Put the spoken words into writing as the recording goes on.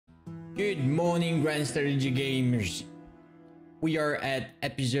Good morning, Grand Strategy Gamers. We are at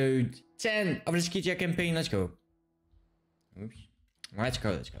episode 10 of the Scythia campaign. Let's go. Oops. Let's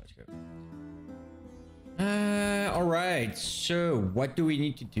go. Alright, so what do we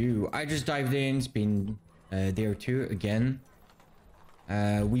need to do? I just dived in. It's been a day or two again.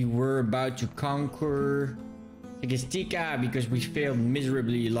 We were about to conquer Scythia because we failed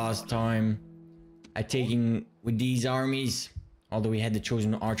miserably last time at taking with these armies. Although we had the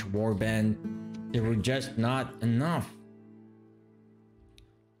chosen arch warband, they were just not enough.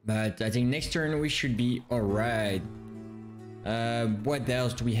 But I think next turn we should be alright. What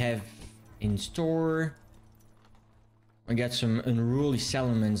else do we have in store? I got some unruly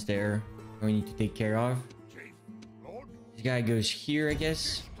settlements there we need to take care of. This guy goes here, I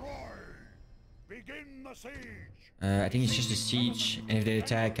guess. Begin the siege. I think it's just a siege, and if they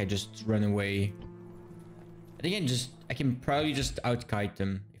attack, I just run away. I think I can probably just outkite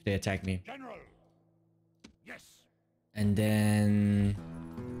them if they attack me. General. Yes. And then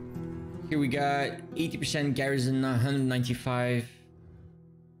here we got 80% garrison, 195.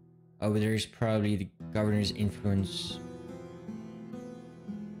 Oh, but there's probably the governor's influence,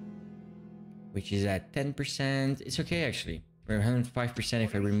 which is at 10%. It's okay actually. We're 105%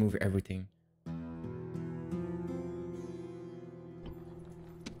 if I remove everything.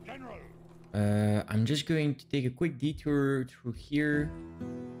 I'm just going to take a quick detour through here.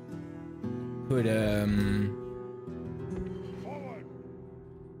 Put a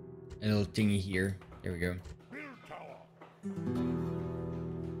little thingy here. There we go.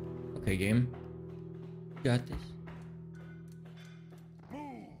 Okay, game. Got this.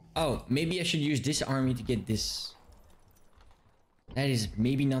 Oh, maybe I should use this army to get this. That is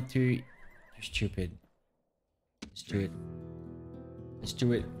maybe not too stupid. Let's do it. Let's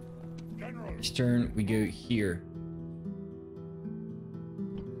do it. This turn we go here.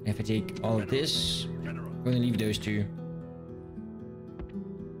 If I take all of this, I'm gonna leave those two.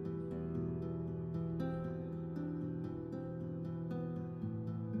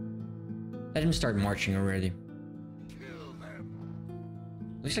 Let him start marching already.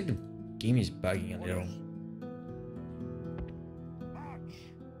 Looks like the game is bugging a little.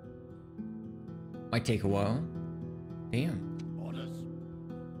 Might take a while. Damn.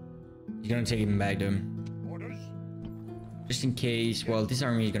 He's gonna take him back though. Just in case. Well, this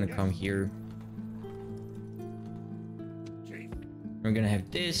army is gonna come here. We're gonna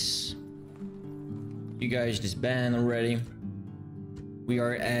have this. You guys disband already. We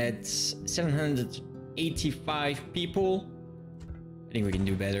are at 785 people. I think we can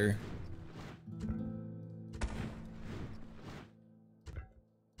do better.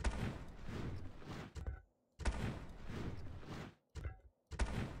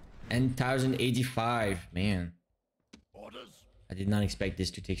 And 1085, man. Orders. I did not expect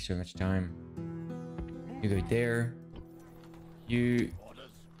this to take so much time. You go there. You.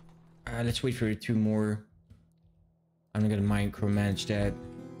 Let's wait for 2 more. I'm not gonna micromanage that.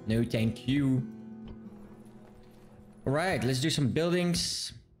 No, thank you. All right, let's do some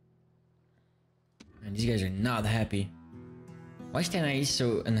buildings. And these guys are not happy. Why is Thanos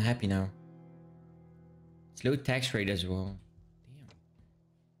so unhappy now? It's low tax rate as well.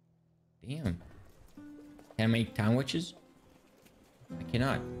 Damn. Can I make town watches? I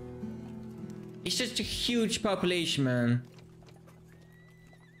cannot. It's just a huge population, man.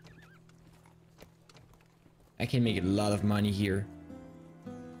 I can make a lot of money here.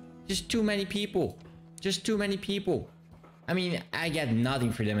 Just too many people. Just too many people. I mean, I get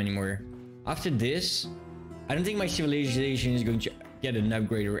nothing for them anymore. After this, I don't think my civilization is going to get an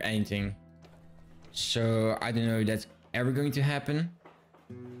upgrade or anything. So, I don't know if that's ever going to happen.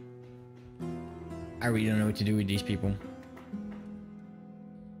 I really don't know what to do with these people.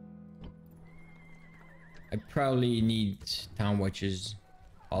 I probably need town watches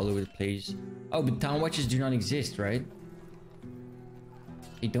all over the place. Oh, but town watches do not exist, right?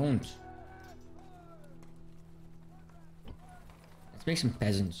 They don't. Let's make some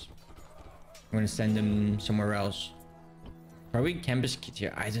peasants. I'm gonna send them somewhere else. Probably campus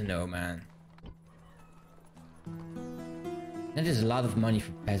Scythia. I don't know, man. That is a lot of money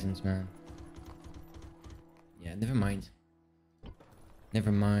for peasants, man. Yeah, never mind.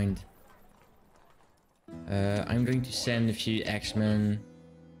 Never mind. I'm going to send a few X-Men.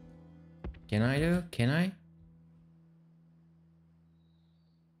 Can I though? Can I?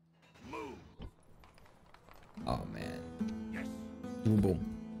 Oh man. Doable.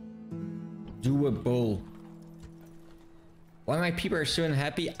 Doable. Why my people are so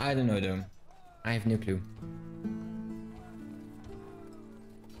unhappy? I don't know though. I have no clue.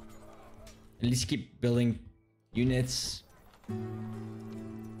 At least keep building units.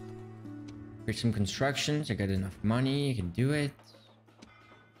 upgrade some constructions. I got enough money. I can do it.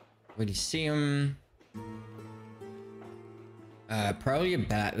 Coliseum. Probably a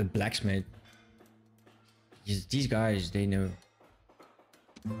blacksmith. Because these guys, they know.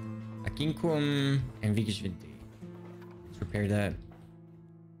 Akinkum and Vigus Vinte. Let's repair that.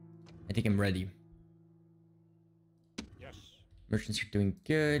 I think I'm ready. Yes. Merchants are doing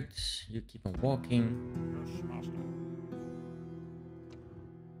good. You keep on walking. Yes, master.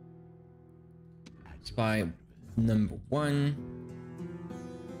 Spy number 1.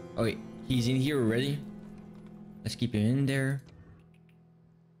 Oh wait, he's in here already. Let's keep him in there.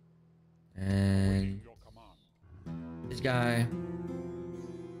 And Your command. this guy.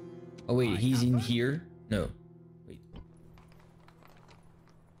 Oh wait, he's in here? No. Wait.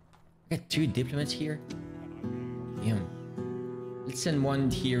 I got 2 diplomats here? Damn. Let's send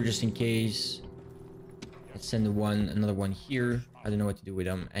one here just in case. Let's send another one here. I don't know what to do with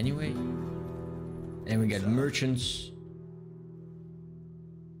them anyway. And we got merchants.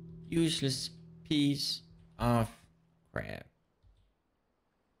 Useless piece of crap.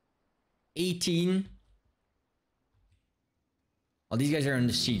 18. Well, these guys are on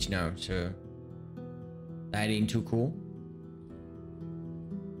the siege now, so that ain't too cool.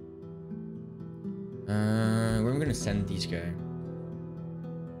 Where am I gonna send these guys?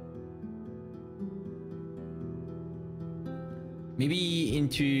 Maybe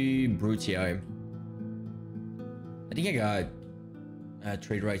into Brutii. I think I got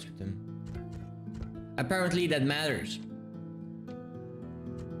trade rights with them. Apparently that matters.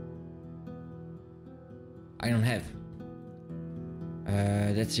 I don't have.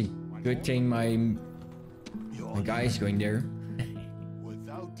 That's a good thing my guy is going there.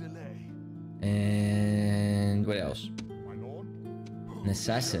 Without delay. And what else? My lord. An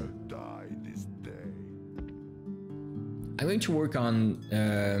assassin. Die this day. I'm going to work on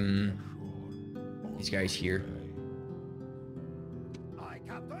these guys here. Aye,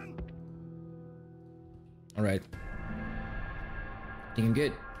 Captain. All right. I think I'm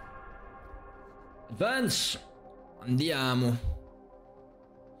good. Advance! Andiamo.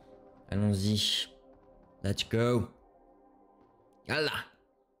 Allons-y. Let's go. Yalla.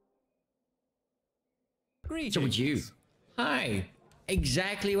 Greetings. So would you. Hi.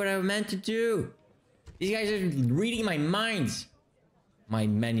 Exactly what I meant to do. These guys are reading my minds. My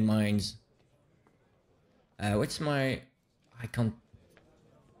many minds. What's my... I can't...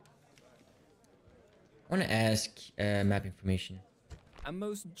 I want to ask map information. A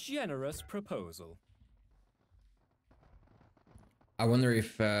most generous proposal. I wonder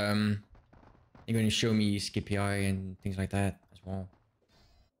if you're going to show me Scythia and things like that as well.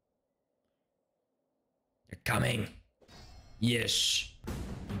 They're coming. Yes.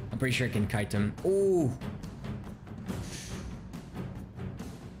 I'm pretty sure I can kite them. Oh.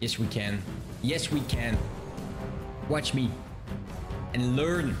 Yes, we can. Yes, we can. Watch me and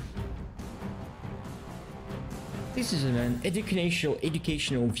learn. This is an educational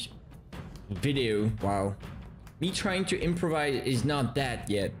video. Wow. Me trying to improvise is not that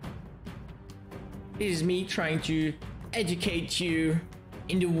yet. This is me trying to educate you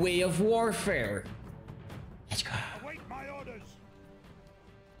in the way of warfare. Let's go. Await my orders.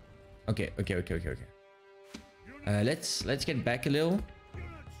 Okay. Let's get back a little.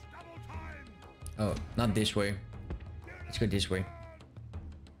 Units, double time. Oh, not this way. Let's go this way.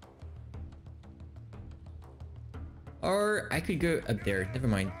 Or I could go up there. Never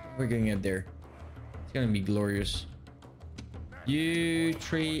mind. We're going up there. It's gonna be glorious. You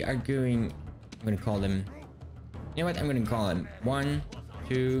three are going... I'm gonna call them... You know what? I'm gonna call them 1,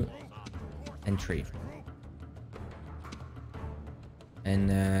 2, and 3. And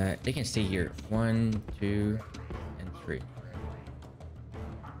they can stay here. 1, 2, and 3.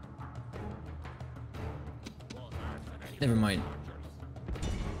 Never mind.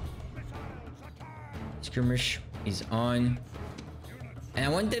 Skirmish is on. And I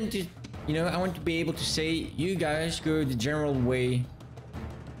want them to, you know, I want to be able to say, you guys go the general way.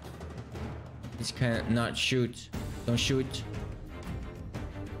 This can not shoot. Don't shoot.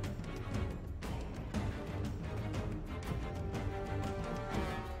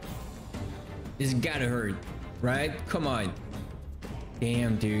 This gotta hurt, right? Come on.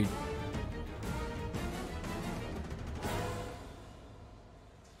 Damn, dude.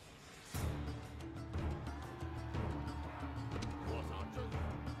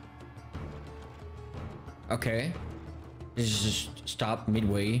 Okay. This is just stop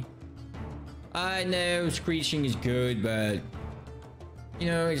midway. I know screeching is good, but you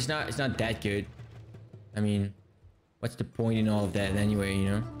know, it's not that good. I mean, what's the point in all of that anyway, you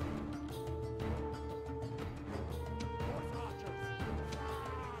know?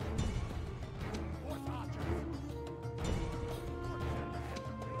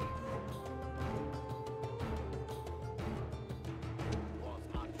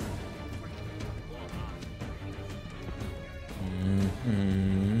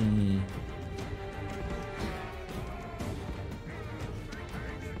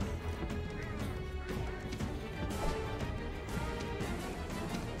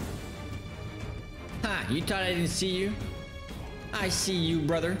 You thought I didn't see you? I see you,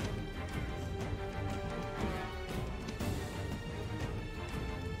 brother.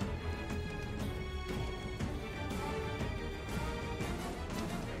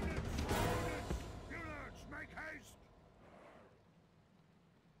 Units, make haste!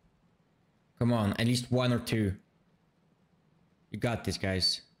 Come on, at least one or two. You got this,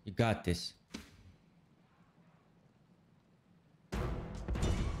 guys. You got this.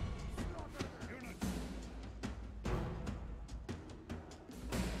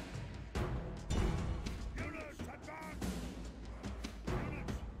 Units, advance!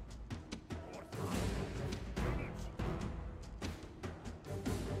 Units!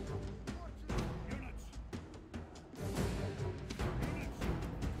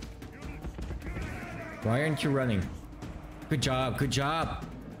 Units! Why aren't you running? Good job, good job.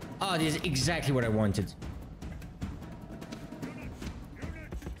 Oh, this is exactly what I wanted.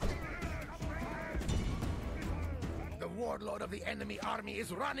 The warlord of the enemy army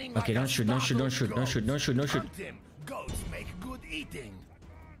is running. Okay, like don't a shoot, don't shoot, don't shoot, startled don't shoot, don't shoot, don't shoot. Hunt him. Goats make good eating.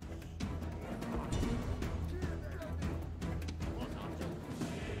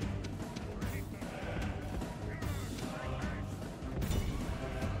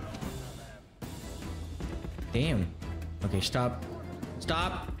 Damn. Okay, stop.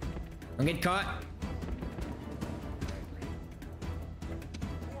 Stop. Don't get caught.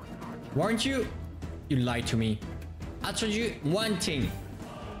 Weren't you? You lied to me. I told you one thing.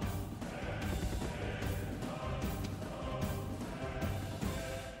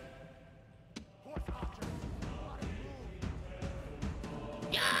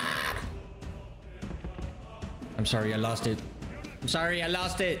 I'm sorry, I lost it. I'm sorry, I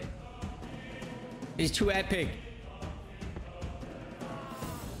lost it. It's too epic.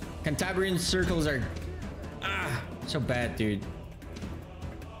 Cantabrian circles are so bad, dude.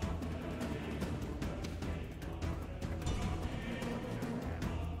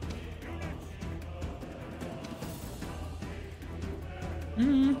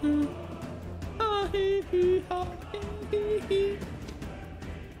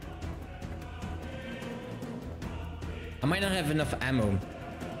 I might not have enough ammo.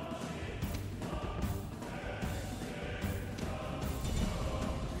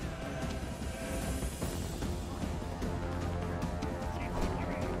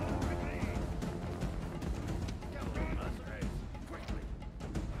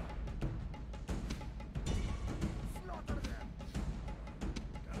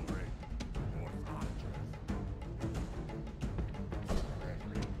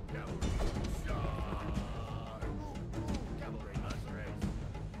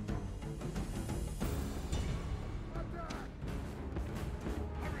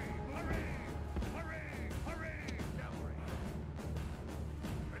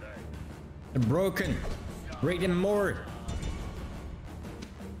 They're broken. Break them more.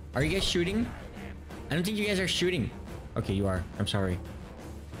 Are you guys shooting? I don't think you guys are shooting. Okay, you are. I'm sorry.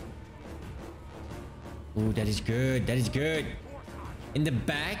 Ooh, that is good. That is good. In the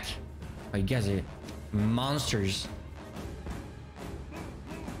back. Oh, you guys are monsters.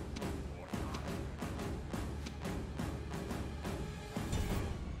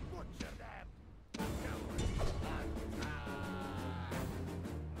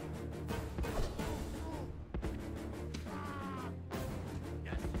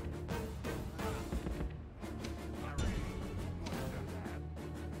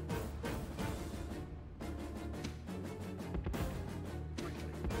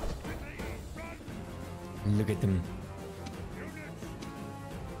 Look at them.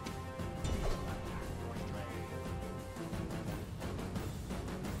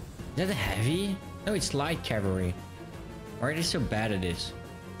 Is that a heavy? No, it's light cavalry. Why are they so bad at this?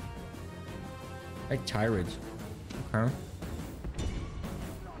 Like tyrants. Okay.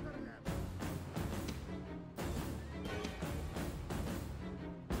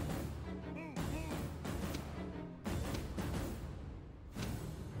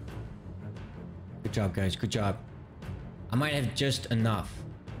 Good job, guys. Good job. I might have just enough.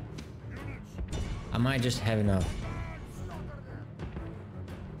 I might just have enough.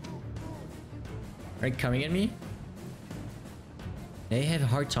 Are they coming at me? They have a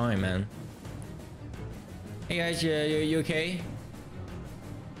hard time, man. Hey guys, you okay?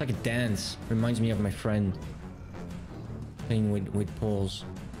 It's like a dance. Reminds me of my friend playing with poles.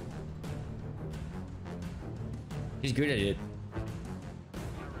 He's good at it.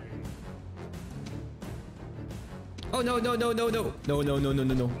 Oh no no no no no no no no no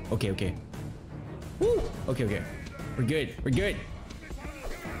no no. Okay, okay. Woo! Okay, okay. We're good. We're good.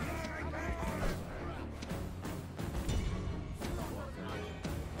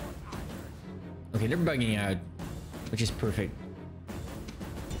 Okay, they're bugging out, which is perfect.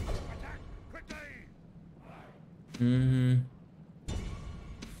 Attack quickly! Mm-hmm.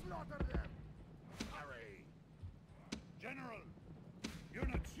 Slaughter them! Hurry! General!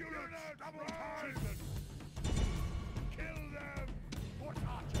 Units! Double time! Kill them! Foot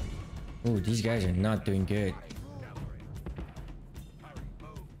archers! Oh, these guys are not doing good. Hurry,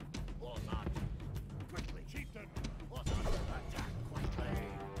 move! Horse archers! Quickly! Chieftain! Horse archers, attack quickly!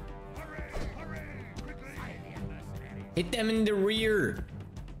 Hurry! Hurry! Quickly! Scythia mercenaries! Hit them in the rear.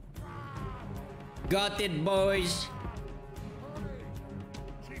 Got it, boys.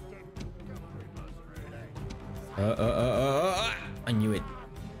 Chieftain! I knew it.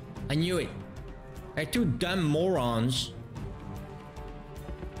 I knew it. They're two dumb morons.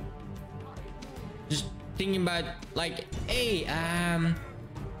 Just thinking about like, hey, I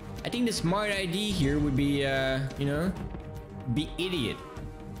think the smart idea here would be, you know, be idiot.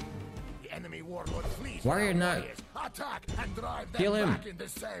 The enemy warlord flees. Why from are you our not- warriors. Attack and drive them Kill him. back in the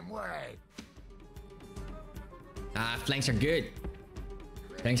same way. Flanks are good.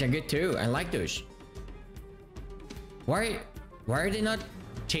 Flanks are good too. I like those. Why are they not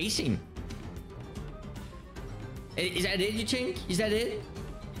chasing? Is that it, you think? Is that it?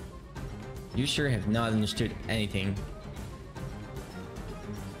 You sure have not understood anything.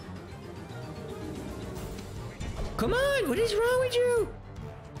 Come on, what is wrong with you?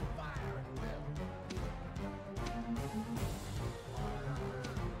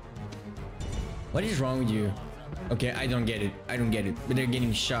 What is wrong with you? Okay, I don't get it. I don't get it. But they're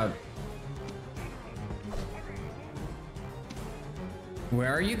getting shot.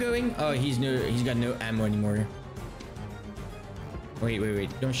 Where are you going? Oh, he's got no ammo anymore. Wait.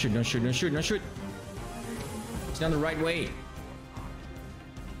 Don't shoot. It's not the right way.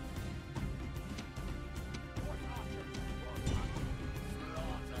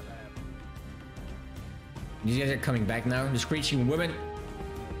 These guys are coming back now. The screeching woman.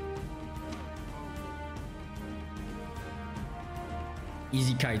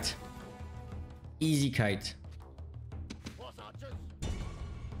 Easy kite. Easy kite. Horse archers!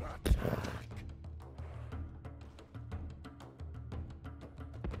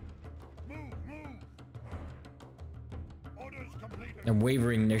 Move! Orders completed! They're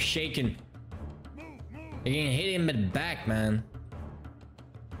wavering. They're shaking. Move! They're gonna hit him at the back, man.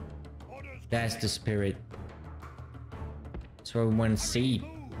 Orders That's the spirit. That's what we want to see.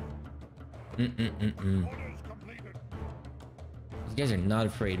 Orders completed! These guys are not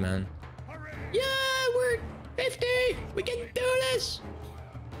afraid, man. Hurry! Yeah, we're 50. We can do this.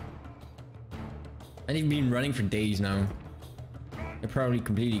 And they've been running for days now. They're probably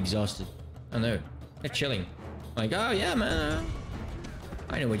completely exhausted. Oh no, they're chilling. Like, oh yeah, man.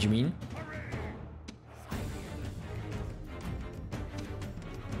 I know what you mean.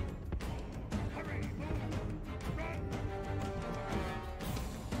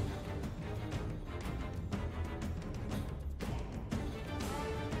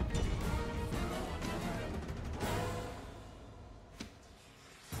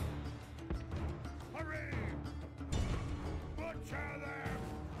 Hurry! Butcher them!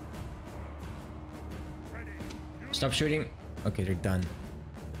 Ready! Stop shooting. Okay, they're done.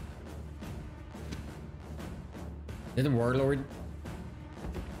 They're the warlord.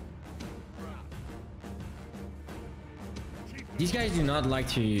 These guys do not like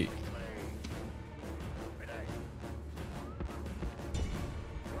to.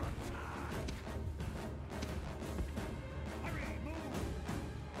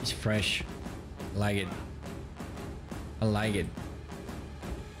 It's fresh. I like it. I like it.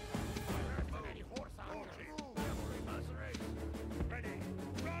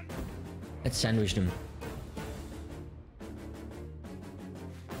 Let's sandwich them.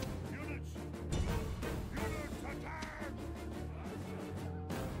 Units! Attack!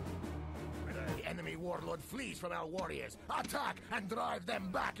 The enemy warlord flees from our warriors. Attack and drive them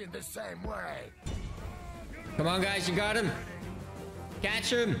back in the same way. Come on, guys, you got him.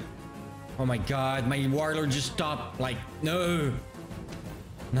 Catch him. Oh my god, my warlord just stopped. Like, no.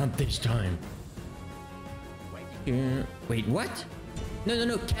 Not this time. Wait, what?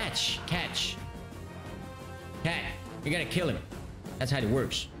 No, catch. Cat. You gotta kill him. That's how it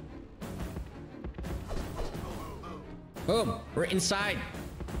works. Boom, we're inside.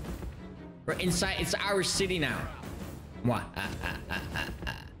 We're inside. It's our city now. What?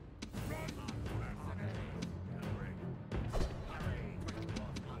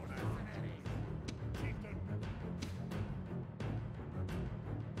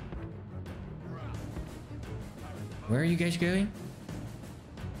 Where are you guys going?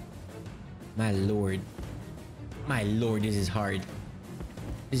 My lord. My lord, this is hard.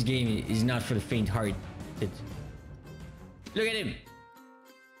 This game is not for the faint-hearted. Look at him.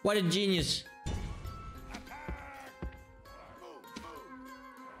 What a genius.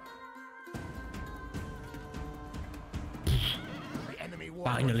 The enemy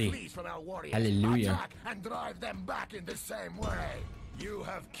warlord Finally. flees from our warriors. Hallelujah. Attack and drive them back in the same way. You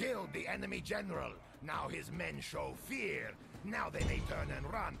have killed the enemy general. Now his men show fear. Now they may turn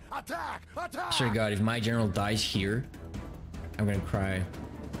and run. Attack! Attack! Swear to God, if my general dies here, I'm gonna cry.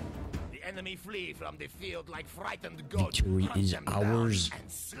 The enemy flee from the field like frightened goats. Victory Hunt is them ours. down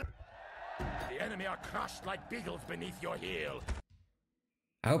and the enemy are crushed like beetles beneath your heel.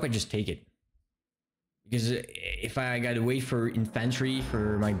 I hope I just take it. Because if I gotta wait for infantry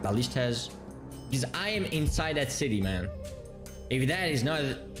for my ballistas, because I am inside that city, man. If that is not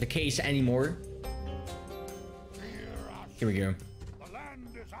the case anymore, here we go. The land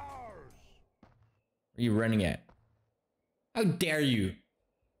is ours. Where are you running at? How dare you?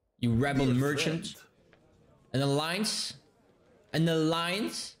 You rebel Dear merchant. friend. An alliance? An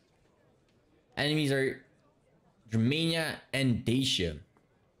alliance? Enemies are Germania and Dacia.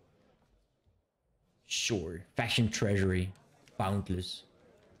 Sure. Faction treasury. Boundless.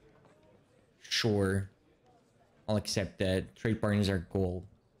 Sure. I'll accept that. Trade partners are gold.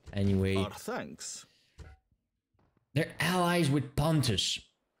 Anyway. Our thanks. They're allies with Pontus.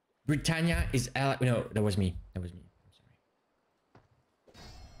 Britannia is ally. No, that was me. That was me. I'm sorry.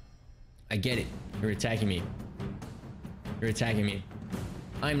 I get it. You're attacking me. You're attacking me.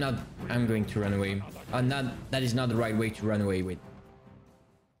 I'm going to run away. That is not the right way to run away with.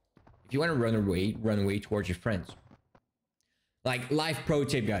 If you want to run away towards your friends. Like, life pro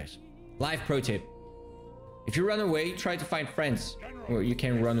tip, guys. Life pro tip. If you run away, try to find friends. Or you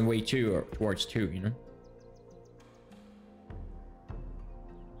can run away too, or towards too, you know?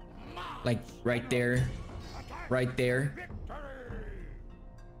 Like, right there. Right there.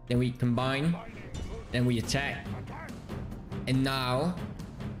 Then we combine. Then we attack. And now...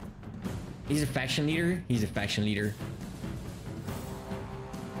 He's a faction leader. He's a faction leader.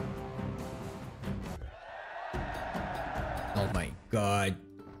 Oh my god.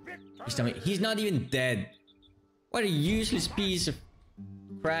 Please tell me he's not even dead. What a useless piece of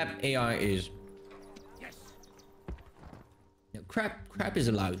crap AI is. No, crap is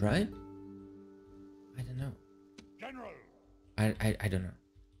allowed, right? I don't know. General. I don't know.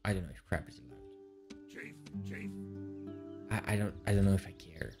 I don't know if crap is allowed. Chief. I don't know if I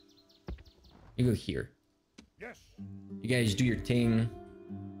care. You go here. Yes. You guys do your thing.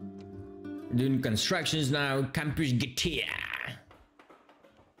 We're doing constructions now. Campus Gatia.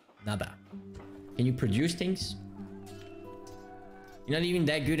 Nada. Can you produce things? You're not even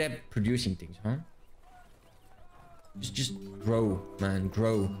that good at producing things, huh? Just grow, man.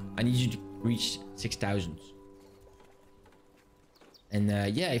 Grow. I need you to reach 6,000. And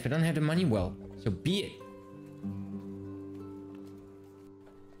yeah, if I don't have the money, well, so be it.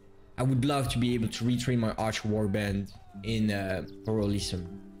 I would love to be able to retrain my arch warband in Pluralism.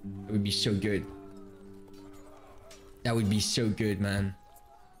 It would be so good. That would be so good, man.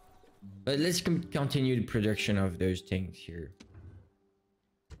 But let's continue the production of those things here.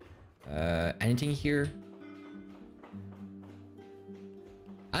 Anything here?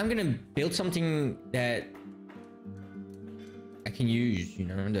 I'm gonna build something that I can use, you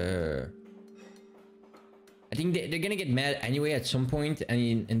know, I think they're gonna get mad anyway at some point,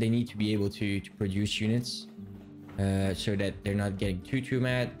 and they need to be able to produce units so that they're not getting too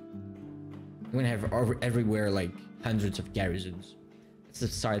mad. I'm gonna have everywhere like hundreds of garrisons. That's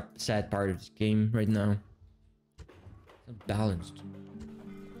the sad part of this game right now. It's not balanced.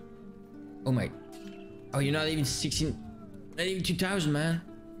 Oh my. Oh, you're not even 16. Not even 2,000, man.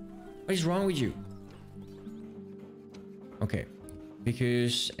 What is wrong with you? Okay.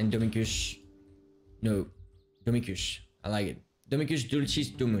 Vicus and Domicus. No. Domicus. I like it. Domicus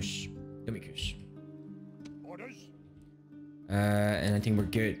Dulcis Domus. Domicus. Orders. And I think we're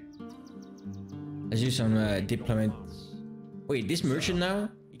good. Let's do some diplomat. Wait, this merchant now?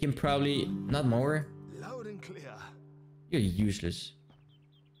 You can probably not more. Loud and clear. You're useless.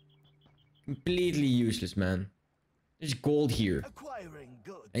 Completely useless, man. There's gold here. Acquiring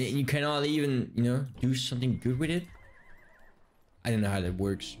goods. And you cannot even, you know, do something good with it. I don't know how that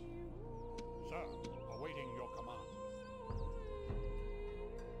works. Sir, awaiting your command.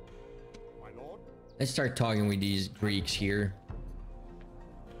 My lord. Let's start talking with these Greeks here.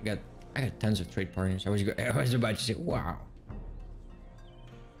 I got tons of trade partners. I was about to say, wow.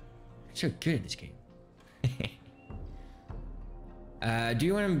 I'm so good at this game. Do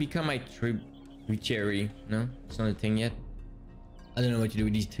you want to become my tributary? No, it's not a thing yet. I don't know what to do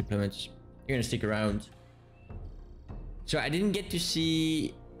with these diplomats. You're gonna stick around. So I didn't get to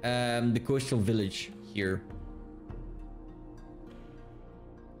see the coastal village here.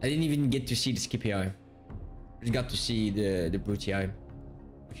 I didn't even get to see the Skippy Eye. I just got to see the Brutey Eye,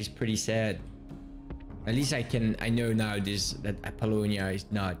 which is pretty sad. At least I know now that Apollonia is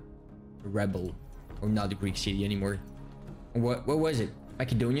not a rebel or not a Greek city anymore. What was it?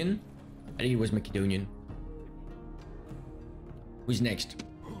 Macedonian? I think it was Macedonian. Who's next?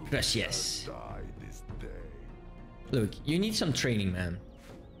 Gracias. Look, you need some training, man.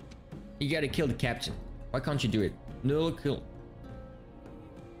 You gotta kill the captain. Why can't you do it? No kill.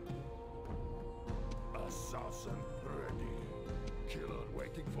 Assassin ready. Killer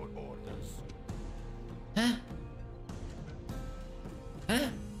waiting for orders. Huh? Huh?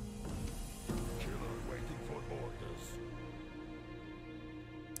 Killer waiting for orders.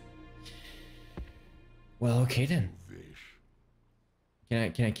 Well, okay then. Fish.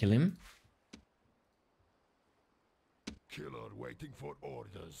 Can I kill him? Killer waiting for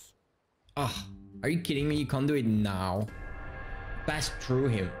orders. Ah, are you kidding me? You can't do it now. Pass through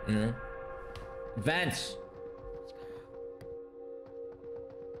him, you know? Advance.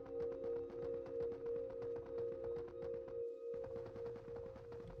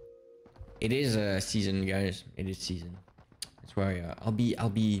 It is a season, guys. It is season. That's why I'll be. I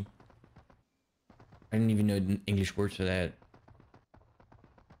don't even know the English word for that.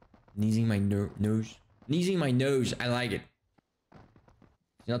 Sneezing my nose. Sneezing my nose. I like it.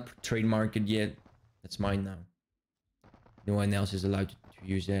 It's not trademarked yet. That's mine now. No one else is allowed to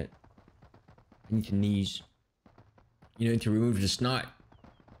use that. I need to sneeze. You know, to remove the snot.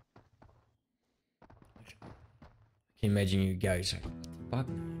 I can imagine you guys like, what the fuck?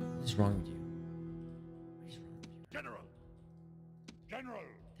 What is wrong with you? What is wrong with you? General! General!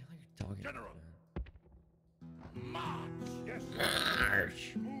 What the hell are you talking General. about, man? March! Yes!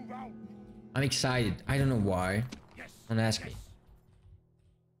 March. Move out! I'm excited. I don't know why. Yes! Don't ask me. Yes.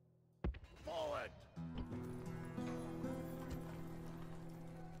 Forward!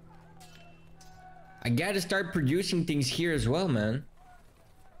 I gotta start producing things here as well, man.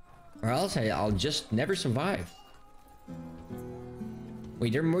 Or else I'll just never survive.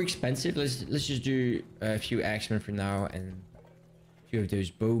 Wait, they're more expensive. Let's just do a few axemen for now and a few of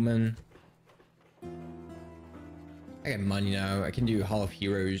those bowmen. I got money now. I can do Hall of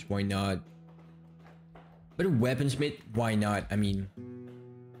Heroes. Why not? But a weaponsmith, why not? I mean,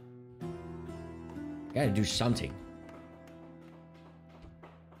 gotta do something.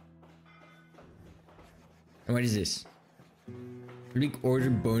 And what is this? Greek order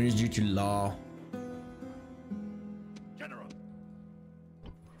bonus due to law. General!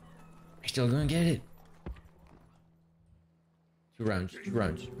 I still gonna get it. 2 rounds. 2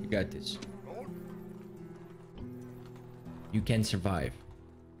 rounds. You got this. Lord! You can survive.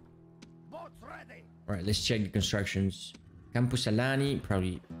 Boats ready. All right, let's check the constructions. Campus Alani,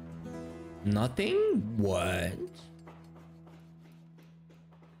 probably nothing. What?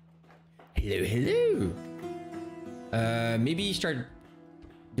 Hello, hello. Maybe start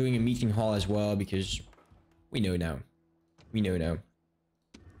doing a meeting hall as well because we know now. We know now.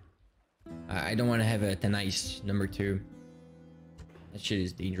 I don't want to have a Thanos #2. That shit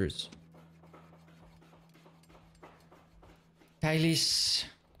is dangerous. Tylis,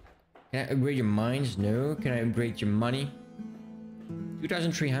 can I upgrade your mines? No. Can I upgrade your money?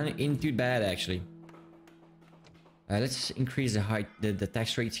 2,300 ain't too bad actually. Let's increase the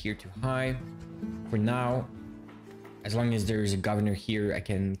tax rates here to high. For now, as long as there's a governor here, I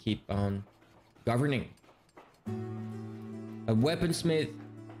can keep on governing. A weaponsmith,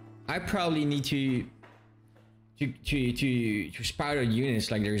 I probably need to spout out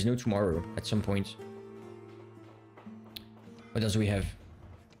units like there is no tomorrow at some point. What else do we have?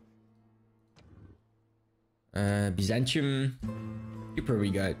 Byzantium. You probably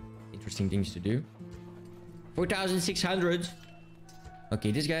got interesting things to do. 4,600.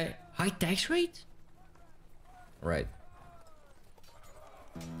 Okay, this guy. High tax rate? Alright.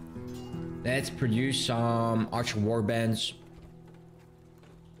 Let's produce some archer warbands.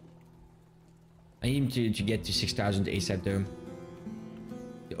 I need him to get to 6,000 ASAP though.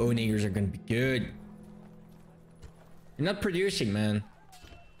 The Onagers are gonna be good. You're not producing, man.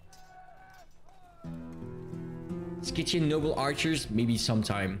 Scythian noble archers, maybe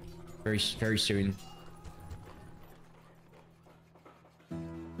sometime. Very soon.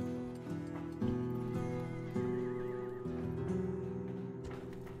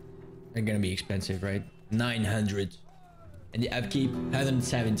 They're gonna be expensive, right? 900. And the upkeep,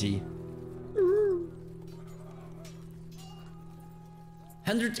 170.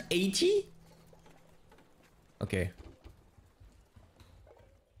 180? Okay.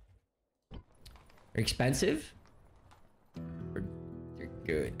 They're expensive?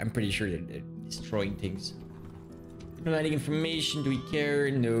 Good. I'm pretty sure they're destroying things. Diplomatic information. Do we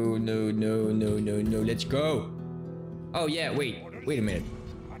care? No, no, no, no, no, no. Let's go. Oh yeah. Wait a minute.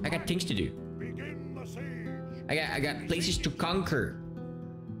 I got things to do. Begin the siege. I got places to conquer.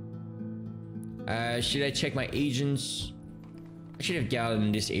 Should I check my agents? I should have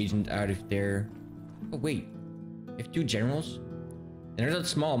gotten this agent out of there. Oh wait, I have 2 generals, and they're not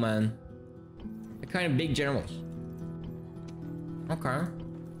small, man. They're kind of big generals. Okay.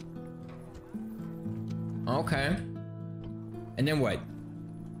 Okay. And then what?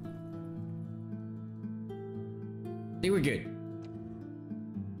 They were good.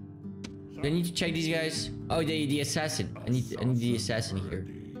 Do I need to check these guys? Oh, the assassin. I need the assassin here.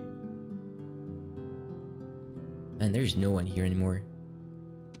 Man, there's no one here anymore.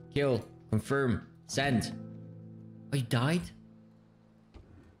 Kill. Confirm. Send. Oh, he died?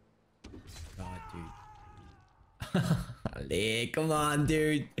 God, dude. Ale, come on,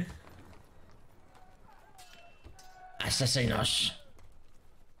 dude. Assassinos.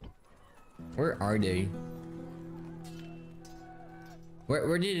 Where are they?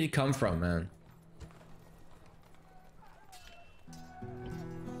 Where did it come from, man?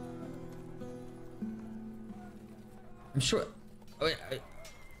 I'm sure.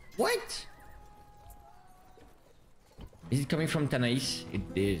 What? Is it coming from Thanos? It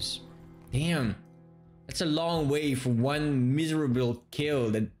is. Damn. That's a long way for one miserable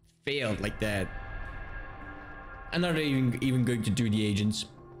kill that failed like that. I'm not even going to do the agents.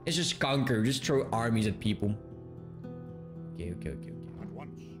 It's just conquer. Just throw armies at people. Okay. At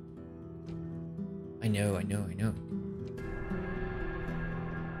once. I know.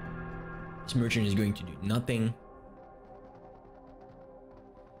 This merchant is going to do nothing.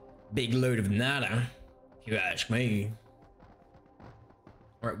 Big load of nada, if you ask me.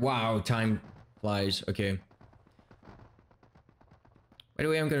 Alright, wow, time flies. Okay. By the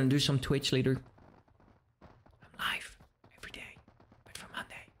way, I'm gonna do some Twitch later. I'm live every day, but from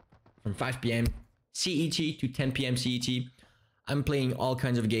Monday. From 5 p.m. CET to 10 p.m. CET. I'm playing all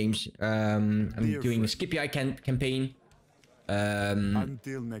kinds of games. I'm doing a Scythia campaign.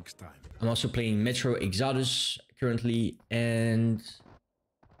 Until next time. I'm also playing Metro Exodus currently, and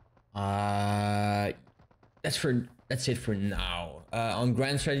that's it for now. On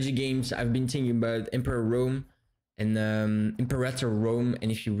grand strategy games, I've been thinking about Emperor Rome and Imperator Rome,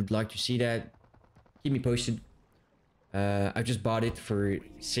 and if you would like to see that, keep me posted. I just bought it for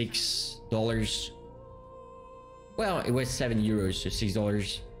 $6. Well, it was €7, so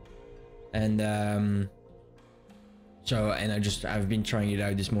 $6. And I've been trying it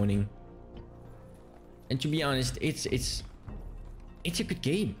out this morning, and to be honest, it's a good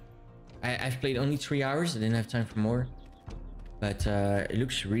game. I've played only 3 hours. I didn't have time for more, but it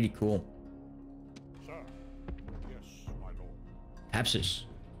looks really cool. Sir. Yes, my lord. Apsis.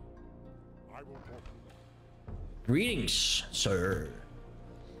 I will talk. Greetings, sir.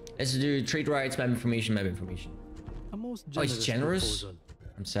 Let's do trade rights, map information. A most Oh, it's generous? proposal.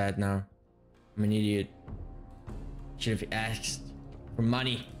 I'm sad now. I'm an idiot. Should have asked for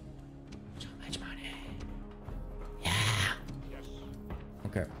money. So much money. Yeah. Yes.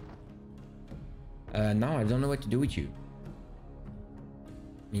 Okay. Now I don't know what to do with you.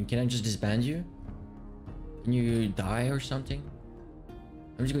 I mean, can I just disband you? Can you die or something?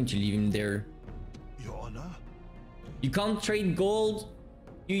 I'm just going to leave him there. Your honor? You can't trade gold?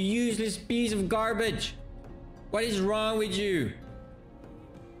 You useless piece of garbage! What is wrong with you?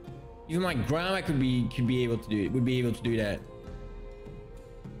 Even my grandma would be able to do that.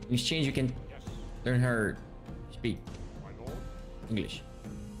 In exchange, you can Yes, learn her speak my lord. English.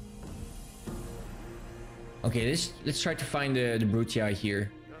 Okay, let's try to find the Brutii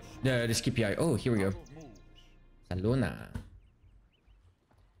here. The Scipii. Oh, here we go. Moves. Salona.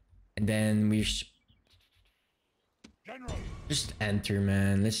 And then we General. just enter,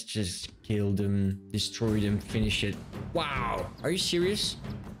 man. Let's just kill them, destroy them, finish it. Wow, are you serious?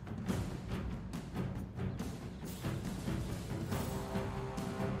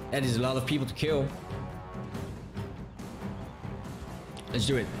 That is a lot of people to kill. Let's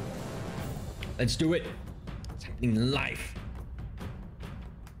do it. Let's do it. It's happening in life.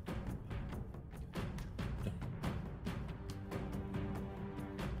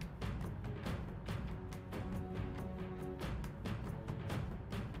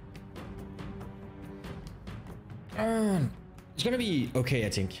 It's gonna be okay, I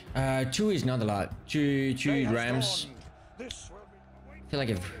think. 2 is not a lot. Two rams. This will be. I feel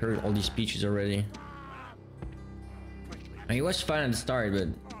like I've heard all these speeches already. I mean, it was fun at the start, but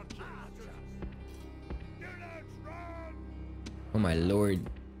oh my lord,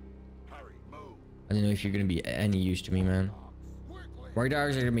 Hurry, move. I don't know if you're gonna be any use to me, man. Quickly. War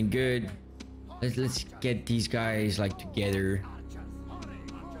dogs are gonna be good. Let's get these guys like together.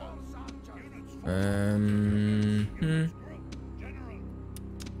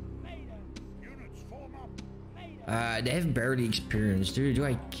 They have barely experience. Do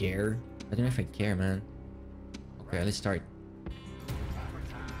I care? I don't know if I care, man. Okay, let's start.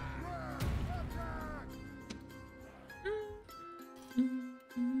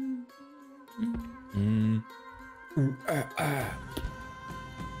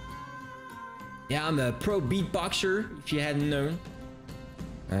 Yeah, I'm a pro beatboxer, if you hadn't known.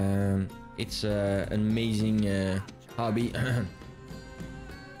 It's an amazing hobby.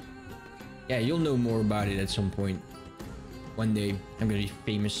 Yeah, you'll know more about it at some point. One day, I'm gonna be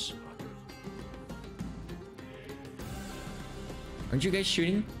famous. Aren't you guys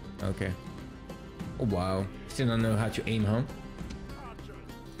shooting? Okay. Oh, wow. Still don't know how to aim, huh?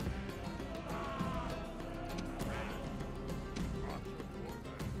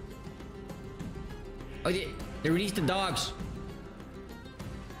 Oh, they released the dogs.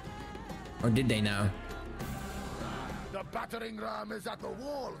 Or did they now? The battering ram is at the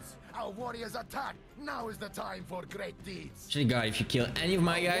walls. Our warriors attack. Now is the time for great deeds. Actually, God, if you kill any of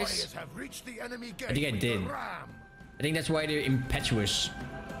my guys, Warriors have reached the enemy gate. I think I with did. the ram. I think that's why they're impetuous.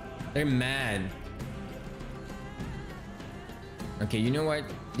 They're mad. Okay, you know what?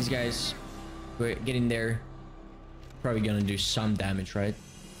 These guys, get in there. Probably gonna do some damage, right?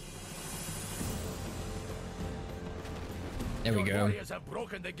 There we Your go. warriors have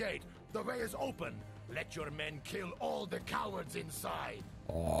broken the gate. The way is open. Let your men kill all the cowards inside.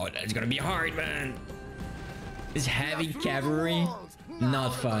 Oh, that's gonna be hard, man. This heavy Through the cavalry, walls. Now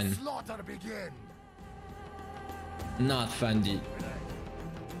not let fun. the slaughter begin. Not fun, dude.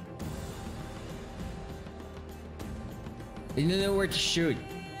 They didn't know where to shoot.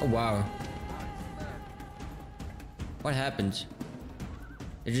 Oh, wow. What happened?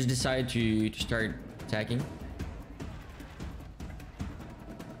 They just decided to start attacking.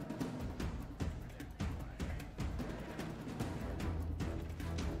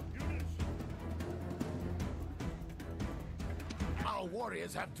 Our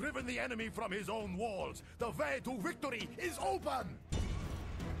warriors have driven the enemy from his own walls. The way to victory is open.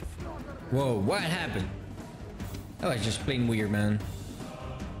 Whoa, what happened? Oh, it's just plain weird, man.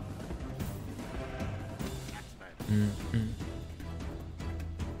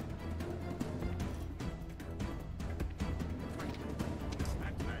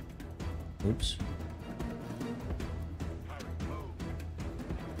 Oops.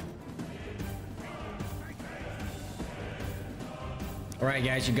 All right,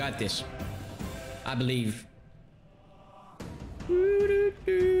 guys, you got this. I believe.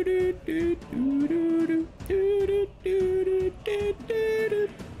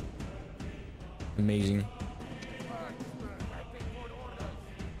 Amazing.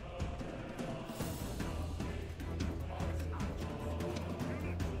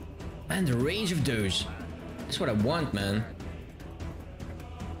 Man, the range of those. That's what I want, man.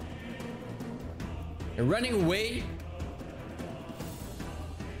 They're running away.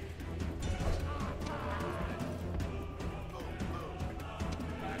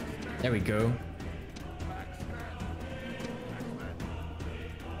 There we go.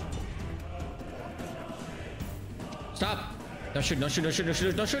 Stop! Don't shoot, don't shoot, don't shoot, don't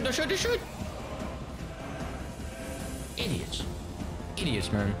shoot, don't shoot, don't shoot, don't shoot! Idiots.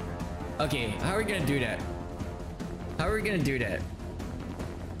 Idiots, man. Okay, how are we gonna do that? How are we gonna do that?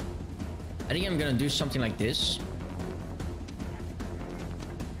 I think I'm gonna do something like this.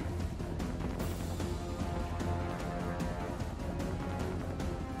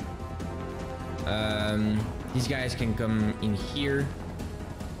 These guys can come in here.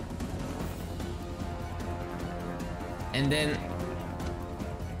 And then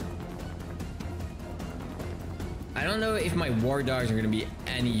I don't know if my war dogs are gonna be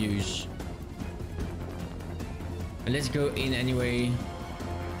any use. But let's go in anyway.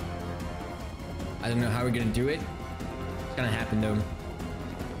 I don't know how we're gonna do it. It's gonna happen though.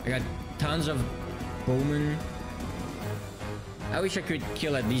 I got tons of bowmen. I wish I could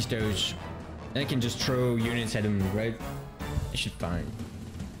kill at least those. Then I can just throw units at them, right? I should fine.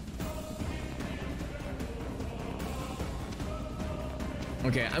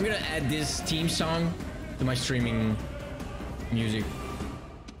 Okay, I'm gonna add this theme song to my streaming music.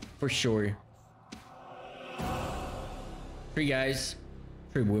 For sure. 3 guys.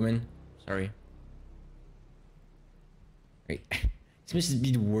 3 women. Sorry. Wait. This must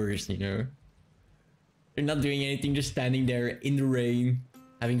be the worst, you know? They're not doing anything, just standing there in the rain,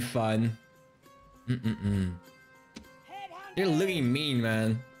 having fun. They're looking mean,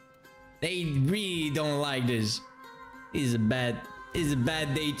 man. They really don't like this. This is bad. is a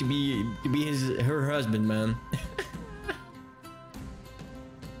bad day to be her husband, man.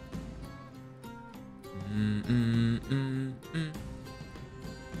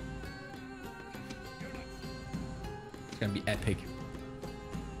 It's gonna be epic.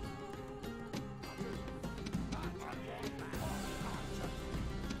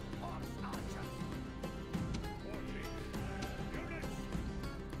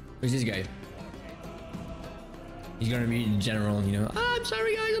 Who's this guy? He's gonna be general, you know. Oh, I'm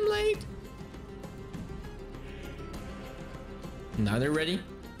sorry guys, I'm late. Now they're ready.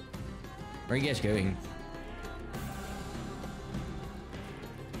 Where are you guys going?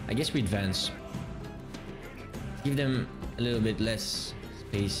 I guess we advance. Give them a little bit less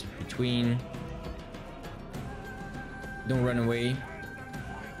space between. Don't run away.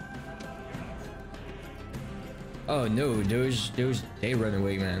 Oh no, those they run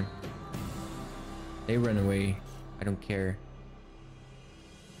away, man. They run away. I don't care.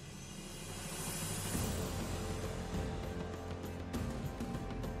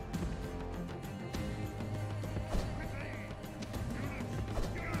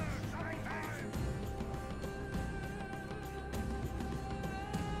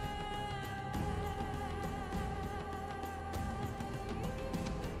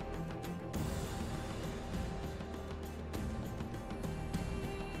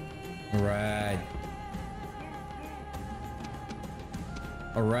 Alright.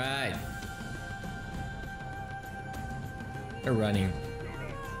 Alright. They're running.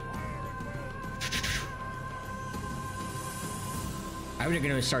 I was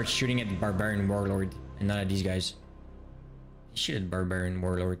gonna start shooting at the barbarian warlord and not at these guys. Shoot at barbarian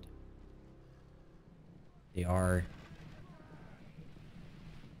warlord. They are.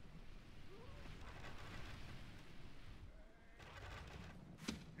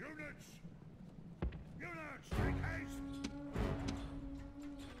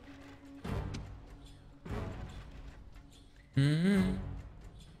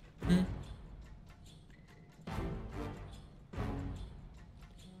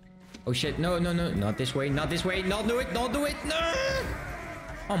 Oh shit, no, no, no, not this way, not this way, don't do it, don't do it, no!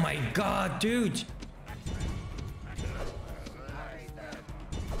 Oh my god, dude!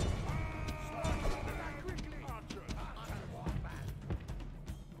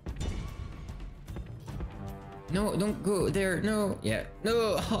 No, don't go there, no, yeah,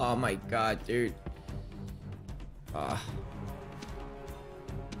 no, oh my god, dude. Ah.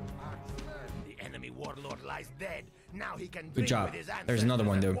 The enemy warlord lies dead. Now he can Good job. with his There's another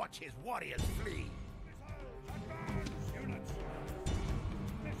one, and though. watch his warriors flee.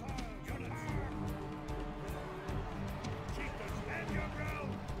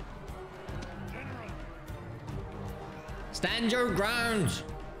 Stand your ground!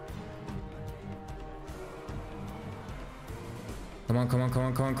 Come on, come on, come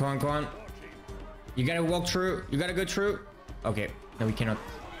on, come on, come on, come on. You gotta walk through. You gotta go through. Okay. No, we cannot.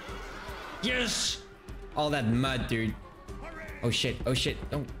 Yes! All that mud, dude. Oh shit. Oh shit.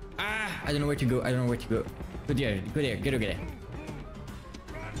 Don't. Ah! I don't know where to go. I don't know where to go. Go there. Go there. Get over there.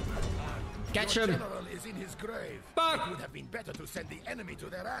 Catch him! General is in his grave. Fuck! It would have been better to send the enemy to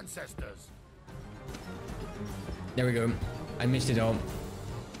their ancestors. There we go. I missed it all.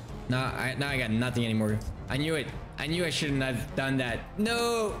 Now I got nothing anymore. I knew it. I knew I shouldn't have done that.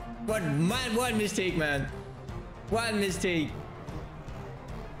 No! One mistake, man. One mistake.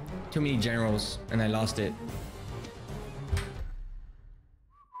 Too many generals, and I lost it.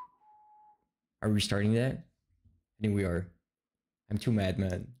 Are we starting that? I think we are. I'm too mad,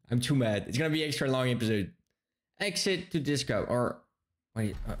 man. I'm too mad. It's gonna be an extra long episode. Exit to disco. Or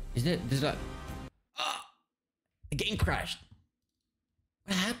wait, is that the game crashed.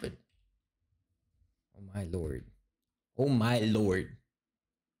 What happened? Oh my lord. Oh my lord.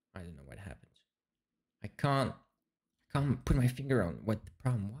 I don't know what happened. I can't put my finger on what the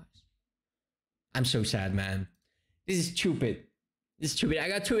problem was. I'm so sad, man. This is stupid. This is stupid. I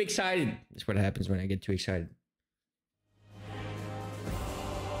got too excited. That's what happens when I get too excited.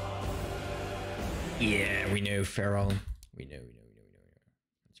 Yeah, we know, Feral. We know.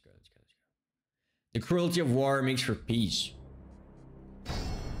 Let's go. The cruelty of war makes for peace.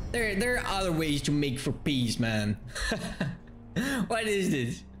 There are other ways to make for peace, man. What is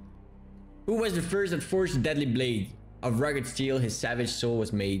this? Who was the first that forged the deadly blade? Of rugged steel, his savage soul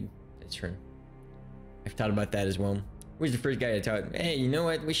was made. That's true. I've thought about that as well. Who's the first guy that thought, hey, you know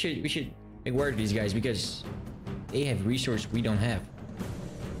what? We should make war with these guys because they have resources we don't have.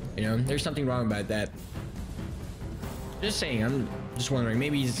 You know, there's something wrong about that. Just saying, I'm just wondering.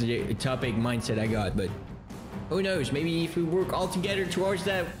 Maybe it's a topic mindset I got, but who knows? Maybe if we work all together towards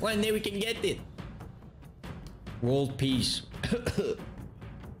that, one day we can get it. World peace.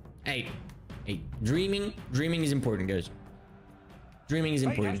 Hey, dreaming is important, guys. Dreaming is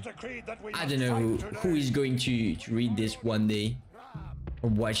important. I don't know who is going to read this one day or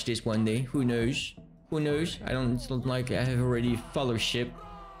watch this one day. Who knows? Who knows? I don't. It's not like I have already followership.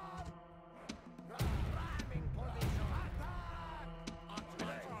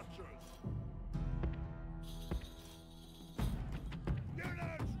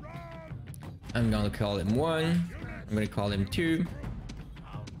 I'm gonna call him 1. I'm gonna call him 2.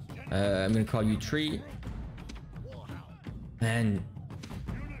 I'm gonna call you 3. And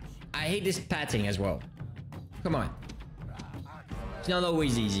I hate this patting as well. Come on. It's not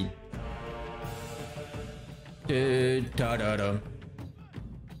always easy. Da da da.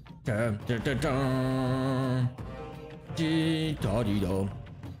 Da da da da. Dee da dee da.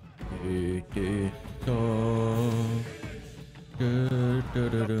 Dee dee da.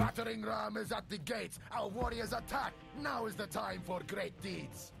 The battering ram is at the gates. Our warriors attack. Now is the time for great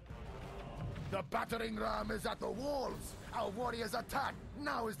deeds. The battering ram is at the walls. Our warriors attack.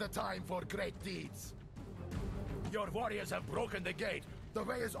 Now is the time for great deeds. Your warriors have broken the gate. The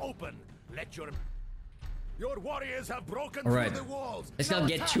way is open. Let your warriors have broken through the walls. Let's not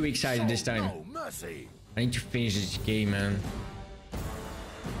get too excited this time. No mercy. I need to finish this game, man.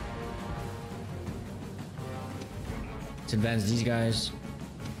 Let's advance these guys.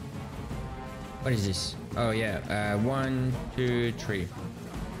 What is this? Oh yeah, 1, 2, 3.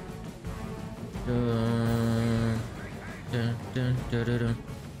 Dun, dun, dun, dun, dun, dun.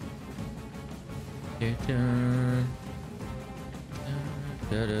 Dun, dun,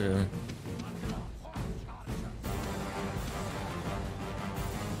 dun, dun, dun.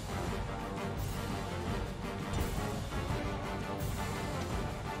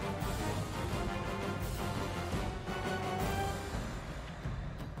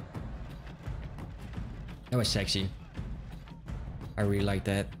 That was sexy. I really like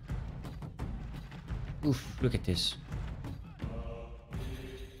that. Oof, look at this.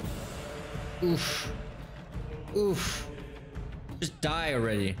 Oof. Oof. Just die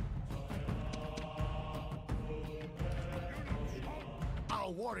already.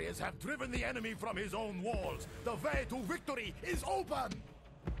 Our warriors have driven the enemy from his own walls. The way to victory is open.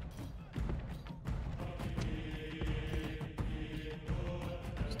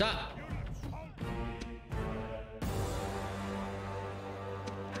 Stop.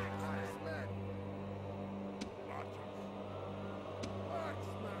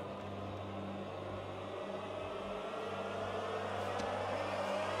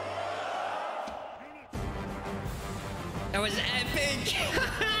 That was epic!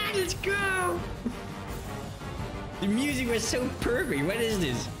 Let's go! The music was so perfect. What is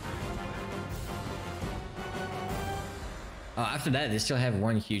this? Oh, after that, they still have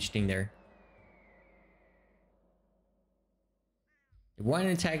one huge thing there. They want to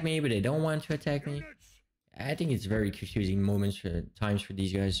attack me, but they don't want to attack me. I think it's very confusing times for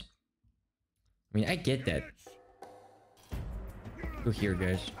these guys. I mean, I get that. Go here,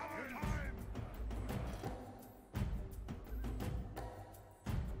 guys.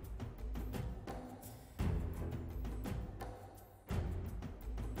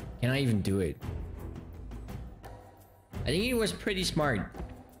 Can I even do it? I think it was pretty smart.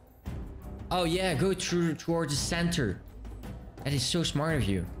 Oh yeah, go towards the center. That is so smart of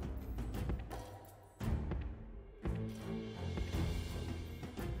you.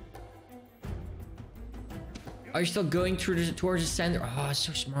 Are you still going towards the center? Oh,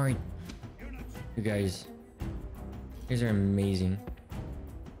 so smart. You guys are amazing.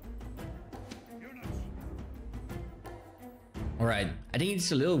 Alright, I think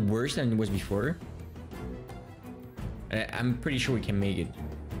it's a little worse than it was before. I'm pretty sure we can make it.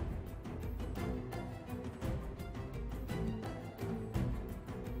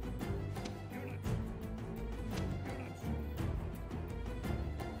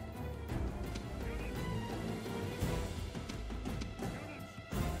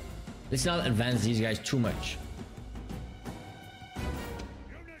 Let's not advance these guys too much.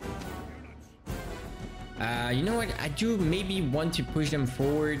 You know what? I do maybe want to push them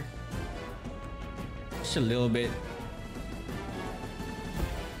forward. Just a little bit.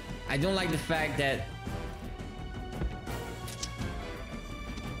 I don't like the fact that...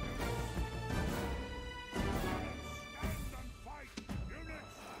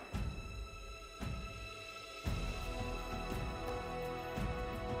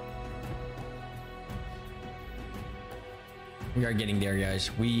 We are getting there, guys.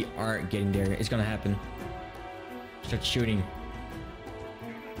 We are getting there. It's gonna happen. Start shooting.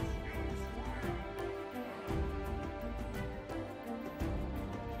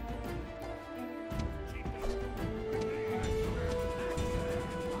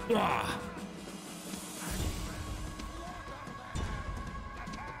 Mwah.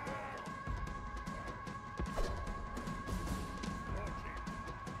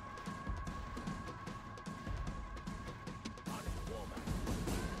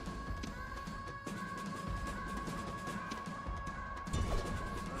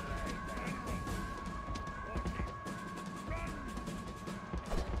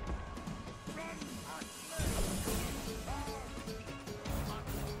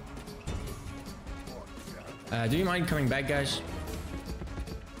 Do you mind coming back, guys?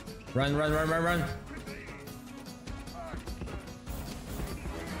 Run, run, run, run, run.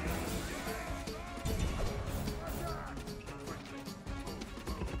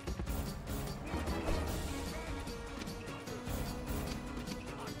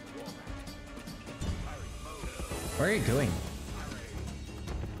 Where are you going?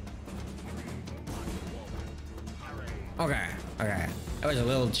 Okay, okay. That was a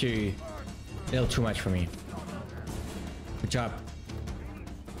little too much for me. Good job.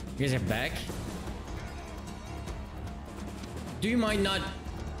 You guys are back. Do you mind not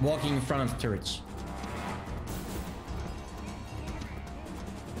walking in front of the turrets?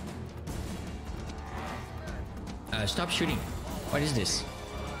 Stop shooting. What is this?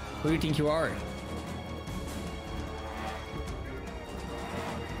 Who do you think you are?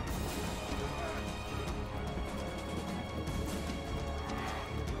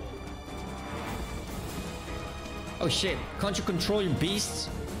 Oh shit, can't you control your beasts?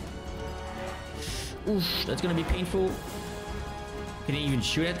 Oof, that's gonna be painful. Can you even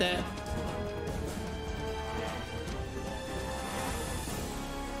shoot at that?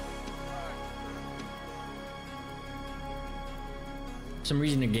 For some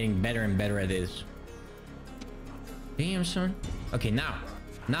reason they're getting better and better at this. Damn, son. Okay, now.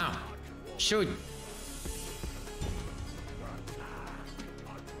 Shoot.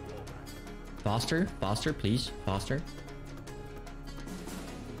 Faster, faster, please. Faster.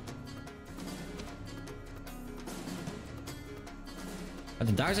 But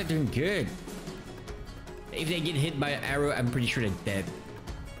the dogs are doing good. If they get hit by an arrow, I'm pretty sure they're dead.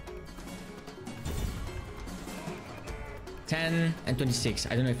 10 and 26.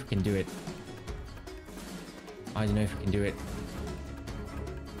 I don't know if we can do it. I don't know if we can do it.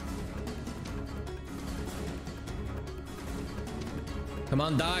 Come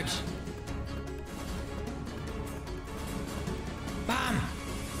on, dogs. Bam!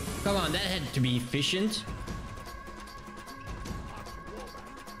 Come on, that had to be efficient.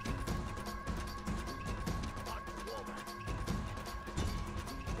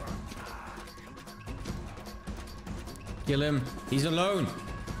 Kill him. He's alone.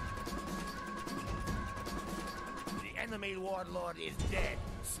 The enemy warlord is dead,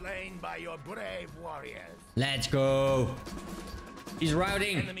 slain by your brave warriors. Let's go. He's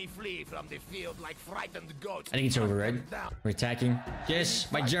routing. Enemy flee from the field like frightened goats. I think it's over, right? We're attacking.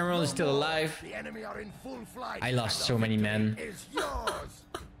 Yes, my general is still alive. The enemy are in full flight. I lost so many men. Is yours.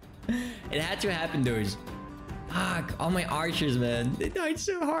 It had to happen, those. Fuck, all my archers, man. They died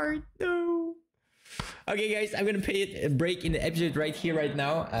so hard. No. Okay, guys, I'm gonna pay a break in the episode right here, right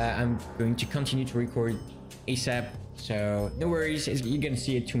now. I'm going to continue to record ASAP. So no worries. You're gonna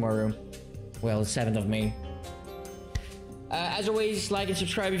see it tomorrow. Well, 7th of May. As always, like and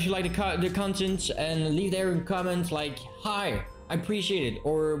subscribe if you like the content, and leave there in comments like, hi, I appreciate it,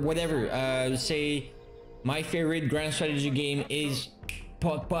 or whatever. Say, my favorite grand strategy game is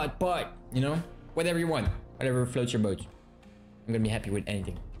pot, you know? Whatever you want. Whatever floats your boat. I'm gonna be happy with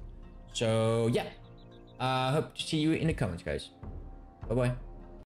anything. So, yeah. Hope to see you in the comments, guys. Bye-bye.